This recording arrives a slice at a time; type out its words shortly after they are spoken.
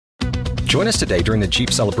Join us today during the Jeep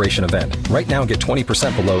Celebration event. Right now, get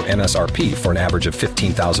 20% below MSRP for an average of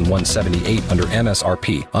 $15,178 under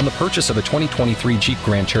MSRP on the purchase of a 2023 Jeep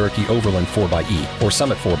Grand Cherokee Overland 4xE or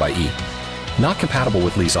Summit 4xE. Not compatible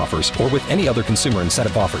with lease offers or with any other consumer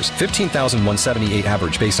incentive offers. $15,178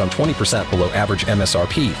 average based on 20% below average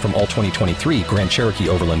MSRP from all 2023 Grand Cherokee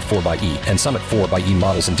Overland 4xE and Summit 4xE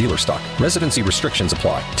models in dealer stock. Residency restrictions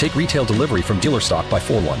apply. Take retail delivery from dealer stock by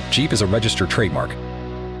 4/1. Jeep is a registered trademark.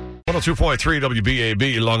 102.3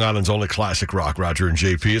 WBAB, Long Island's only classic rock. Roger and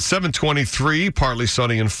JP. It's 7:23, partly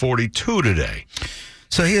sunny and 42 today.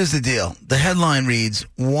 So here's the deal. The headline reads,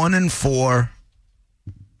 1 in 4...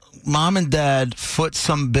 Mom and dad foot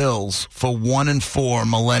some bills for 1 in 4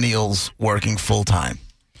 millennials working full-time.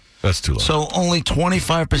 That's too low. So only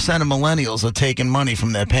 25% of millennials are taking money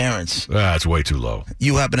from their parents. That's way too low.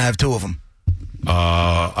 You happen to have 2 of them.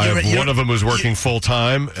 I have one of them who's working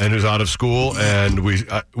full-time and who's out of school, and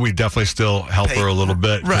we definitely still help her a little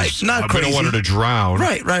bit. Right, not crazy. We don't want her to drown.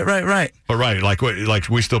 Right. But like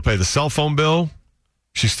we still pay the cell phone bill.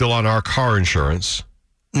 She's still on our car insurance.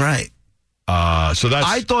 Right. So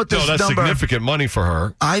that's number, significant money for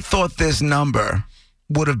her. I thought this number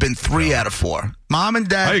would have been 3 out of 4. Mom and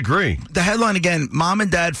dad. I agree. The headline again, mom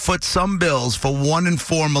and dad foot some bills for 1 in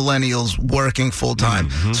 4 millennials working full time.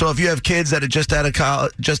 Mm-hmm. So if you have kids that are just out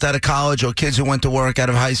of college or kids who went to work out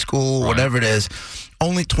of high school, whatever it is,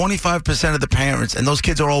 only 25% of the parents, and those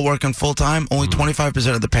kids are all working full time, only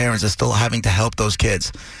 25% of the parents are still having to help those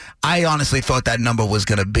kids. I honestly thought that number was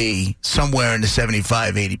going to be somewhere in the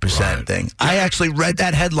 75-80% thing. Yeah. I actually read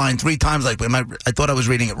that headline 3 times. I thought I was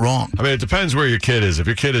reading it wrong. I mean, it depends where your kid is. If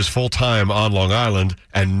your kid is full-time on Long Island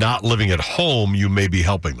and not living at home, you may be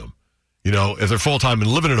helping them. You know, if they're full-time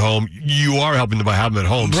and living at home, you are helping them by having them at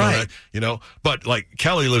home. Right. So that, but like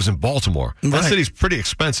Kelly lives in Baltimore. That city's pretty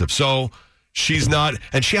expensive. So she's not,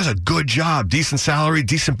 and she has a good job, decent salary,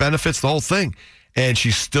 decent benefits, the whole thing. And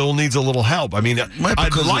she still needs a little help. I mean,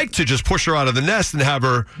 I'd like to just push her out of the nest and have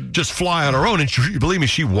her just fly on her own. And believe me,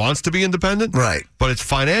 she wants to be independent. Right. But it's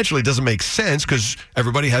financially doesn't make sense because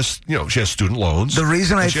everybody has, she has student loans. The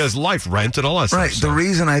reason she has life rent and all that stuff. Right. The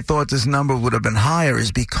reason I thought this number would have been higher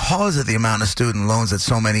is because of the amount of student loans that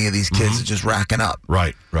so many of these kids are just racking up.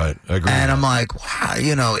 Right. I agree. And I'm like,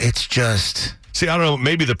 wow, it's just... See, I don't know,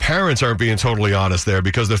 maybe the parents aren't being totally honest there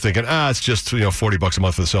because they're thinking, it's just, $40 a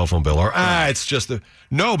month for the cell phone bill. Or, it's just,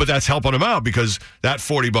 no, but that's helping them out because that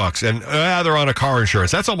 $40 and they're on a car insurance.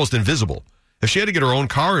 That's almost invisible. If she had to get her own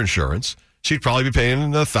car insurance, she'd probably be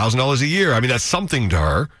paying $1,000 a year. I mean, that's something to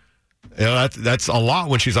her. That's a lot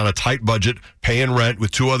when she's on a tight budget, paying rent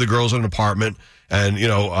with 2 other girls in an apartment. And,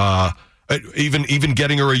 even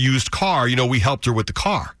getting her a used car, we helped her with the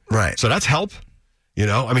car. Right. So that's help.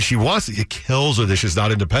 I mean, she wants it. It kills her that she's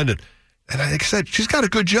not independent. And like I said, she's got a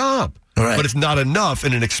good job. Right. But it's not enough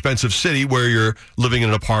in an expensive city where you're living in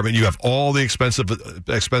an apartment. You have all the expenses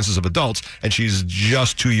of adults, and she's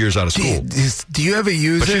just 2 years out of school. Do you ever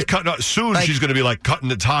use She's cutting out, soon she's going to be cutting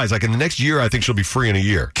the ties. Like in the next year, I think she'll be free in a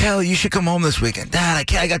year. Kelly, you should come home this weekend.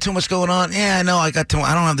 Dad, I got too much going on. Yeah, I know. I don't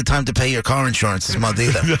have the time to pay your car insurance this month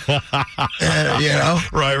either.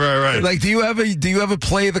 Right. Do you ever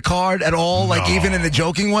play the card at all? No. Even in a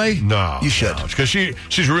joking way? No. You should. Because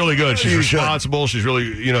she's really good. She's responsible. She's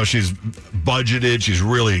really, she's budgeted. She's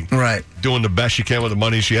really doing the best she can with the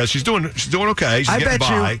money she has. She's doing okay. She's getting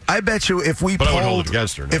by. I bet you if we I wouldn't hold it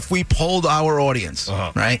against her. No. If we polled our audience,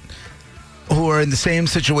 right, who are in the same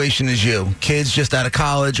situation as you, kids just out of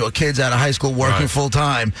college or kids out of high school working full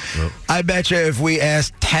time, I bet you if we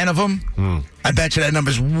asked 10 of them, I bet you that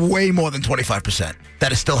number's way more than 25%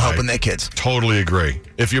 that is still helping their kids. Totally agree.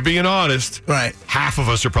 If you're being honest, half of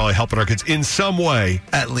us are probably helping our kids in some way.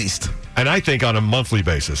 At least. And I think on a monthly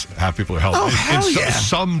basis, half people are helping. Oh, hell yeah.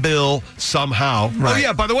 Some bill, somehow. Right. Oh,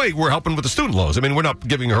 yeah, by the way, we're helping with the student loans. I mean, we're not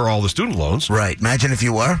giving her all the student loans. Right. Imagine if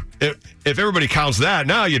you were. If everybody counts that,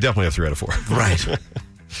 now you definitely have 3 out of 4. Right.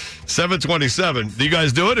 727. Do you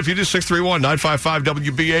guys do it? If you do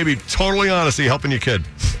 631-955-WBAB, totally honesty, helping your kid.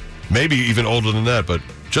 Maybe even older than that, but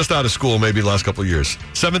just out of school maybe the last couple of years.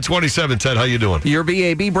 727, Ted, how you doing? Your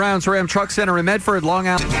BAB Browns Ram Truck Center in Medford, Long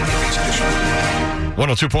Island.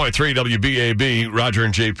 102.3 WBAB, Roger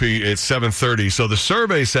and JP, it's 7:30. So the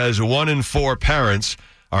survey says 1 in 4 parents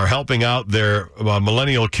are helping out their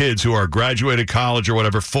millennial kids who are graduated college or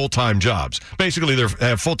whatever, full-time jobs. Basically, they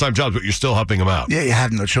have full-time jobs, but you're still helping them out. Yeah, you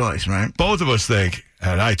have no choice, right? Both of us think,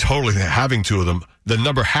 and I totally think, having 2 of them, the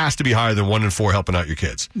number has to be higher than 1 in 4 helping out your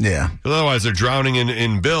kids. Yeah. Otherwise, they're drowning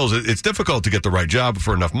in bills. It's difficult to get the right job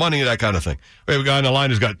for enough money, that kind of thing. We have a guy on the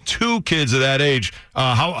line who's got 2 kids of that age.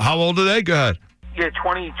 How old are they? Go ahead. Yeah,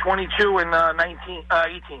 20, 22, and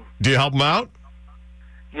 18. Do you help them out?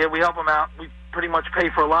 Yeah, we help them out. We pretty much pay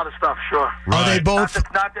for a lot of stuff, sure. Are they both?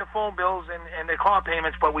 Not their phone bills and their car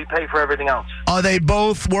payments, but we pay for everything else. Are they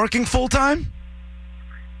both working full time?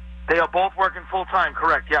 They are both working full time,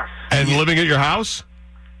 correct, yes. And living at your house?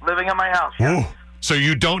 Living in my house, yes. Ooh. So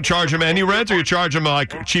you don't charge them any rent, or you charge them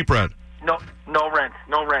like cheap rent? No rent.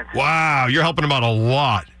 Wow, you're helping them out a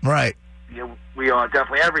lot. Right. Yeah, we are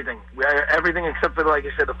definitely everything. Everything except for, like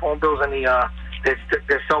you said, the phone bills and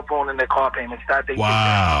their cell phone and their car payments. That they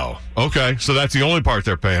Wow. Okay, so that's the only part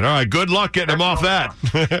they're paying. All right, good luck getting them off that.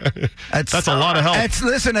 That's a lot of help.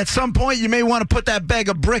 Listen, at some point you may want to put that bag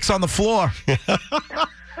of bricks on the floor.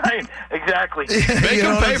 Exactly. Make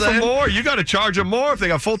them pay for more. You got to charge them more if they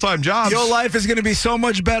got full-time jobs. Your life is going to be so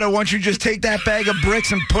much better once you just take that bag of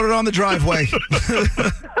bricks and put it on the driveway.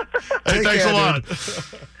 Hey, thanks a lot.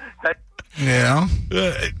 You know,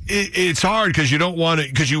 it's hard because you don't want to.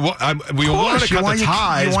 Because we want to cut the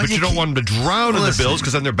ties, but you don't want them to drown in the bills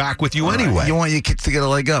because then they're back with you anyway. You want your kids to get a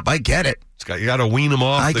leg up. I get it. You got to wean them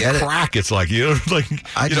off the crack. It's like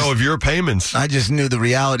of your payments. I just knew the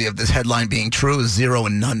reality of this headline being true is 0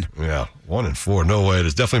 and none. Yeah, 1 and 4. No way.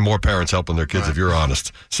 There's definitely more parents helping their kids if you're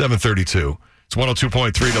honest. 7:32. It's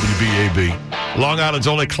 102.3 WBAB. Long Island's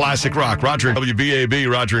only classic rock. Roger and WBAB.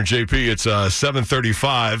 Roger and JP. It's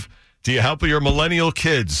 7:35. Do you help your millennial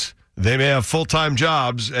kids? They may have full-time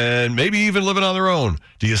jobs and maybe even living on their own.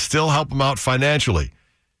 Do you still help them out financially?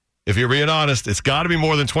 If you're being honest, it's got to be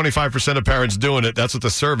more than 25% of parents doing it. That's what the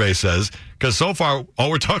survey says. Because so far, all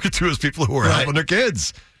we're talking to is people who are helping their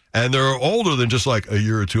kids. And they're older than just like a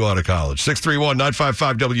year or two out of college.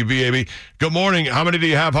 631-955-WBAB. Good morning. How many do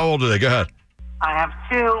you have? How old are they? Go ahead. I have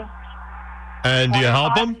 2. And do you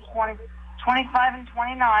help them? 25 and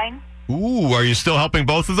 29. Ooh, are you still helping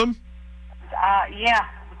both of them? Yeah.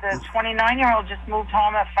 The 29-year-old just moved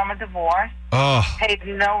home from a divorce. Oh. Paid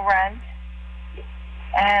no rent.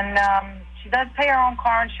 And she does pay her own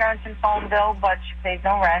car insurance and phone bill, but she pays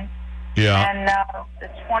no rent. Yeah. And the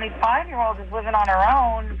 25-year-old is living on her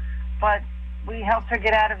own, but we helped her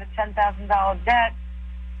get out of a $10,000 debt.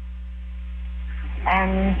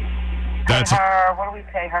 And what do we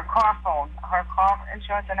pay? Her car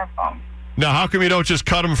insurance and her phone. Now, how come you don't just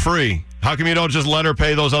cut them free? How come you don't just let her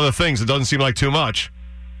pay those other things? It doesn't seem like too much.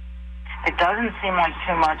 It doesn't seem like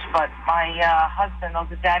too much, but my husband,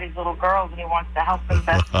 those are daddy's little girls, and he wants to help them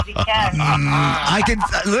best as he can. I can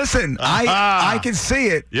listen. I can see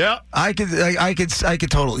it. Yeah, I could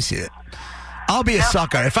totally see it. I'll be a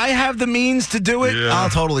sucker if I have the means to do it. Yeah.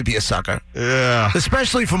 I'll totally be a sucker. Yeah,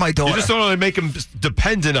 especially for my daughter. You just don't want to make them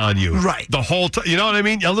dependent on you, right? The whole time. You know what I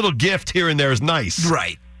mean? A little gift here and there is nice,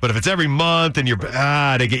 right? But if it's every month and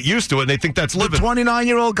they get used to it and they think that's living. The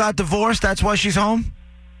 29-year-old got divorced. That's why she's home.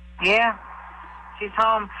 Yeah, she's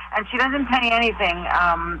home, and she doesn't pay anything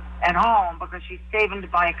at home because she's saving to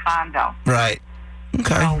buy a condo. Right.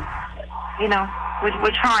 Okay. So,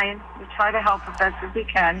 we're trying. We try to help as best as we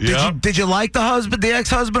can. Yeah. Did you like the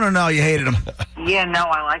ex-husband, or no? You hated him? Yeah, no,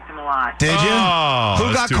 I liked him a lot. Did you? Oh,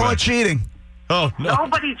 who got caught cheating? Oh, no.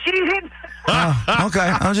 Nobody cheated. Okay.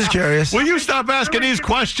 I was just curious. Will you stop asking these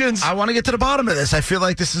questions? I want to get to the bottom of this. I feel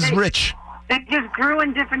like this is rich. They just grew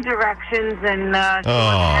in different directions, and she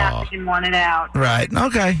wasn't happy and wanted out. Right.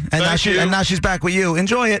 Okay. And now she's back with you.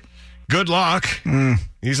 Enjoy it. Good luck.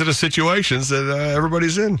 These are the situations that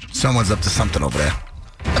everybody's in. Someone's up to something over there.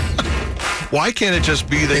 Why can't it just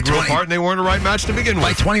be they grew apart and they weren't a right match to begin with?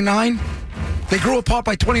 By 29? They grew apart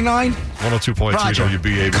by 29? 102.3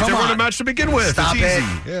 WBAB. They weren't a match to begin with. Stop it's easy.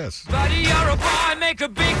 it. Yes. Buddy, you're a boy, make a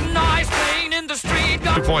big noise playing in the street.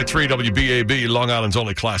 2.3 WBAB, Long Island's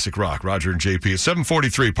only classic rock. Roger and JP. It's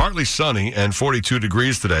 7:43, partly sunny and 42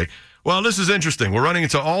 degrees today. Well, this is interesting. We're running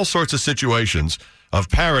into all sorts of situations of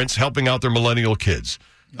parents helping out their millennial kids.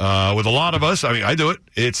 With a lot of us, I mean, I do it.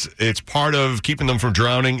 It's part of keeping them from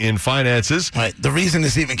drowning in finances. Right. The reason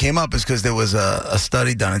this even came up is because there was a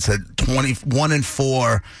study done. It said 1 in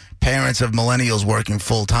 4 parents of millennials working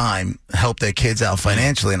full time help their kids out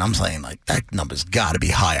financially, and I'm saying like that number's got to be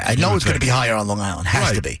higher. I know it's going to be higher on Long Island.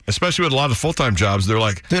 Has to be, especially with a lot of full time jobs. They're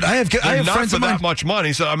like, dude, I have not friends for of mine, that much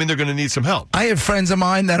money, so I mean they're going to need some help. I have friends of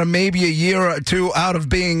mine that are maybe a year or two out of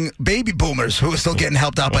being baby boomers who are still getting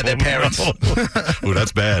helped out by their parents. Ooh,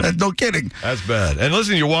 that's bad. No kidding. That's bad. And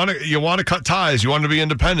listen, you want to cut ties. You want to be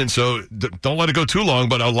independent, so don't let it go too long.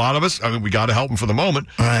 But a lot of us, I mean, we got to help them for the moment.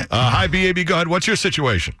 All right. Hi, BAB. Go ahead. What's your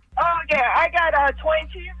situation? Oh, yeah. I got a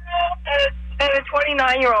 22-year-old and a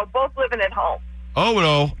 29-year-old, both living at home. Oh,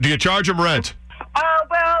 no. Do you charge them rent?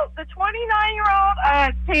 Well, the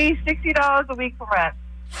 29-year-old pays $60 a week for rent.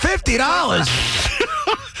 $50?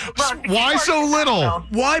 Why so little?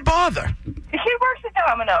 Why bother? He works at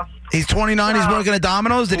Domino's. He's 29. He's working at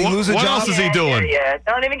Domino's. Did he lose a What job? else is he doing? Yeah.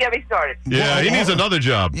 Don't even get me started. Yeah, he needs another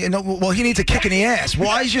job. You know, well, he needs a kick in the ass.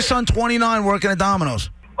 Why is your son 29 working at Domino's?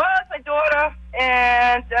 Well, it's my daughter,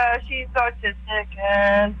 and she's autistic,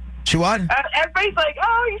 and She what? everybody's like,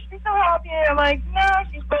 "Oh, you should be so happy." And I'm like, "No,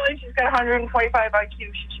 she's brilliant. She's got 125 IQ.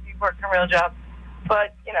 She should be working a real job."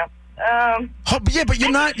 But Yeah, but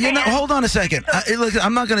you're not. Hold on a second. Look,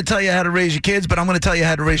 I'm not going to tell you how to raise your kids, but I'm going to tell you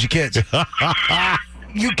how to raise your kids.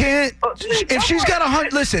 You can't. If she's got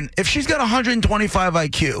if she's got 125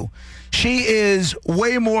 IQ, she is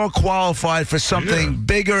way more qualified for something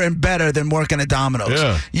bigger and better than working at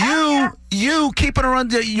Domino's. Yeah. You keeping her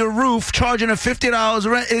under your roof, charging her $50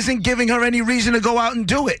 rent, isn't giving her any reason to go out and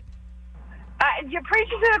do it. you're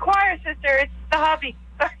preaching to the choir, sister. It's the hobby.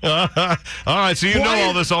 All right, so you know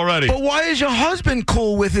all this already. But why is your husband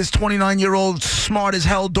cool with his 29-year-old smart as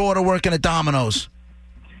hell daughter working at Domino's?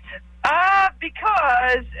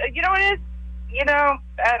 Because you know what it is. I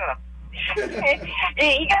don't know.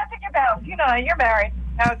 You gotta think about. You're married.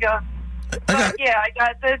 How it goes. But, yeah, I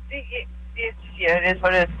got this. It is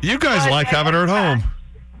what it is. You guys like having her at home.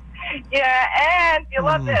 Yeah, and you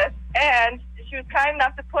love this. And she was kind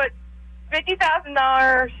enough to put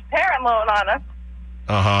 $50,000 parent loan on us.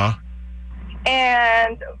 Uh-huh.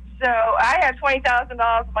 And so I had $20,000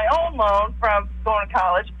 of my own loan from going to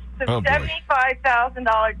college. So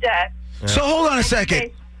 $75,000 debt. Yeah. So hold on a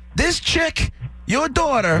second. This chick, your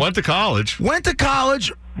daughter, went to college,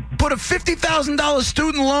 put a $50,000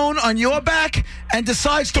 student loan on your back, and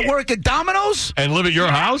decides to work at Domino's? And live at your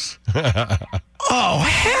house? Oh,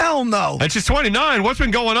 hell no. And she's 29. What's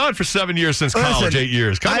been going on for 7 years since college? 8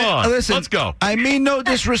 years. Come on. Let's go. I mean no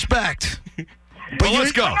disrespect. But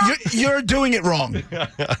let's go. You're doing it wrong.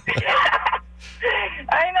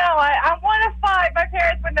 I know. I'm one of five. My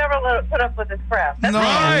parents would never put up with this crap. No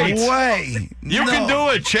way. You can do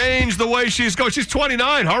it. Change the way she's going. She's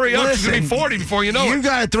 29. Hurry up. She's going to be 40 before you know it. You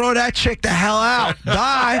got to throw that chick the hell out.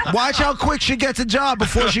 Bye. Watch how quick she gets a job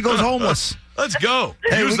before she goes homeless. Let's go.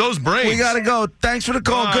 Use those brains. We got to go. Thanks for the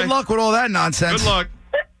call. Bye. Good luck with all that nonsense. Good luck.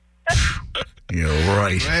 You're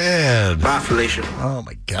right. Man. Bye, Felicia. Oh,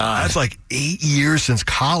 my God. That's like 8 years since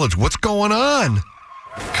college. What's going on?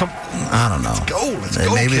 I don't know. Let's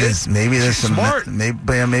go. Maybe kid. there's some smart.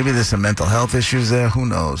 maybe there's some mental health issues there. Who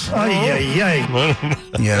knows?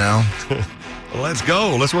 Let's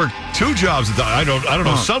go. Let's work 2 jobs. I don't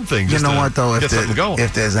know something. You know what though?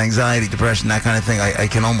 If there's anxiety, depression, that kind of thing, I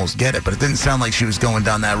can almost get it. But it didn't sound like she was going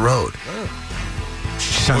down that road.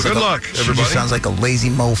 Good luck, everybody. She just sounds like a lazy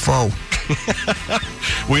mofo.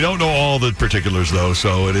 We don't know all the particulars though,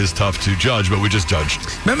 so it is tough to judge. But we just judged.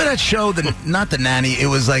 Remember that show? Not the nanny. It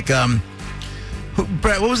was like Brett,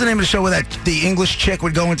 what was the name of the show where the English chick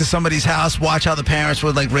would go into somebody's house, watch how the parents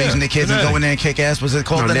were like raising the kids, and go in there and kick ass? Was it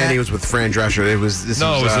called The Nanny? Was with Fran Drescher. It was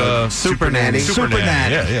Super Nanny. Super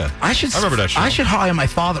Nanny. Yeah. I remember that show. I should hire my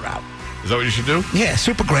father out. Is that what you should do? Yeah,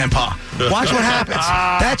 Super Grandpa. Watch what happens.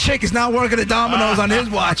 That chick is now working at Domino's on his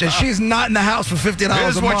watch, and she's not in the house for $50 a month.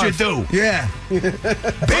 Here's what you do. Yeah.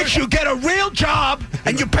 Bitch, you get a real job,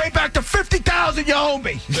 and you pay back the $50,000 you owe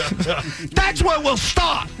me. That's where we'll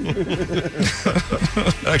start.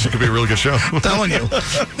 Actually, could be a really good show. I'm telling you.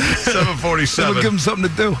 747. We'll give him something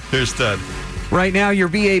to do. Here's Ted. Right now, your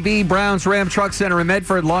BAB, Browns Ram Truck Center in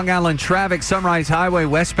Medford, Long Island traffic, Sunrise Highway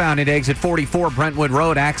westbound at exit 44, Brentwood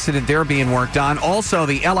Road, accident there being worked on. Also,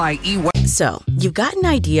 the LIE. So, you've got an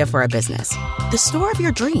idea for a business. The store of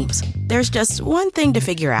your dreams. There's just one thing to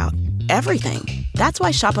figure out. Everything. That's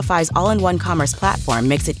why Shopify's all-in-one commerce platform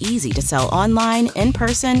makes it easy to sell online, in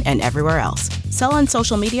person, and everywhere else. Sell on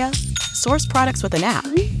social media. Source products with an app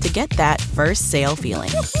to get that first sale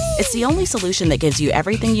feeling. It's the only solution that gives you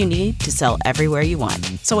everything you need to sell everywhere you want.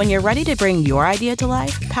 So when you're ready to bring your idea to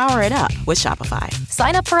life, power it up with Shopify.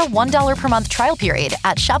 Sign up for a $1 per month trial period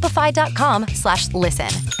at shopify.com/listen.